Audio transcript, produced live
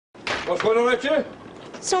What's going on, Richie?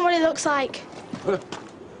 It's not what it looks like.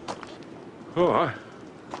 All right.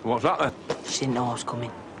 What's that then? She didn't know I was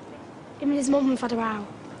coming. Him and his mum have had a row.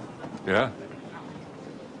 Yeah?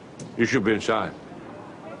 You should be inside.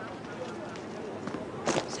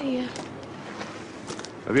 See ya.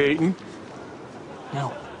 Have you eaten?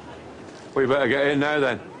 No. Well, you better get in now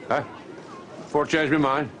then, eh? Before I change my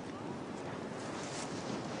mind.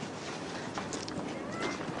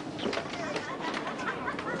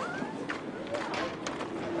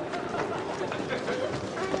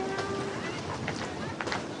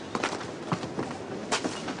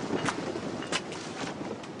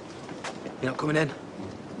 You're not coming in?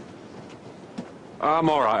 I'm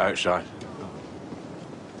all right outside.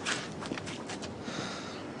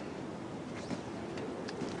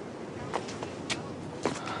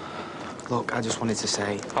 Look, I just wanted to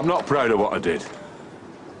say... I'm not proud of what I did.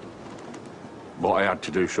 But I had to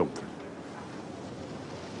do something.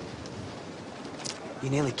 You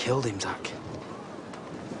nearly killed him, Zach.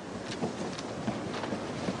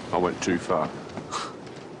 I went too far.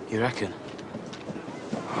 You reckon?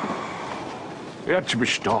 He had to be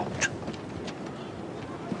stopped.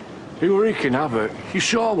 He were wreaking havoc. You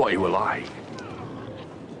saw what he were like.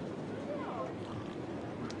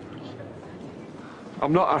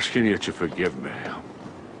 I'm not asking you to forgive me.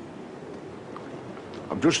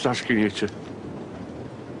 I'm just asking you to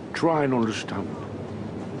try and understand.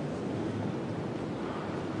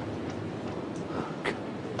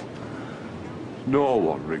 No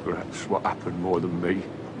one regrets what happened more than me.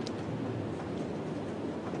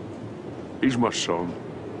 He's my son.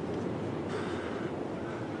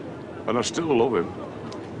 And I still love him.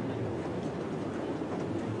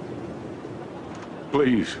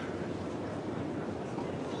 Please.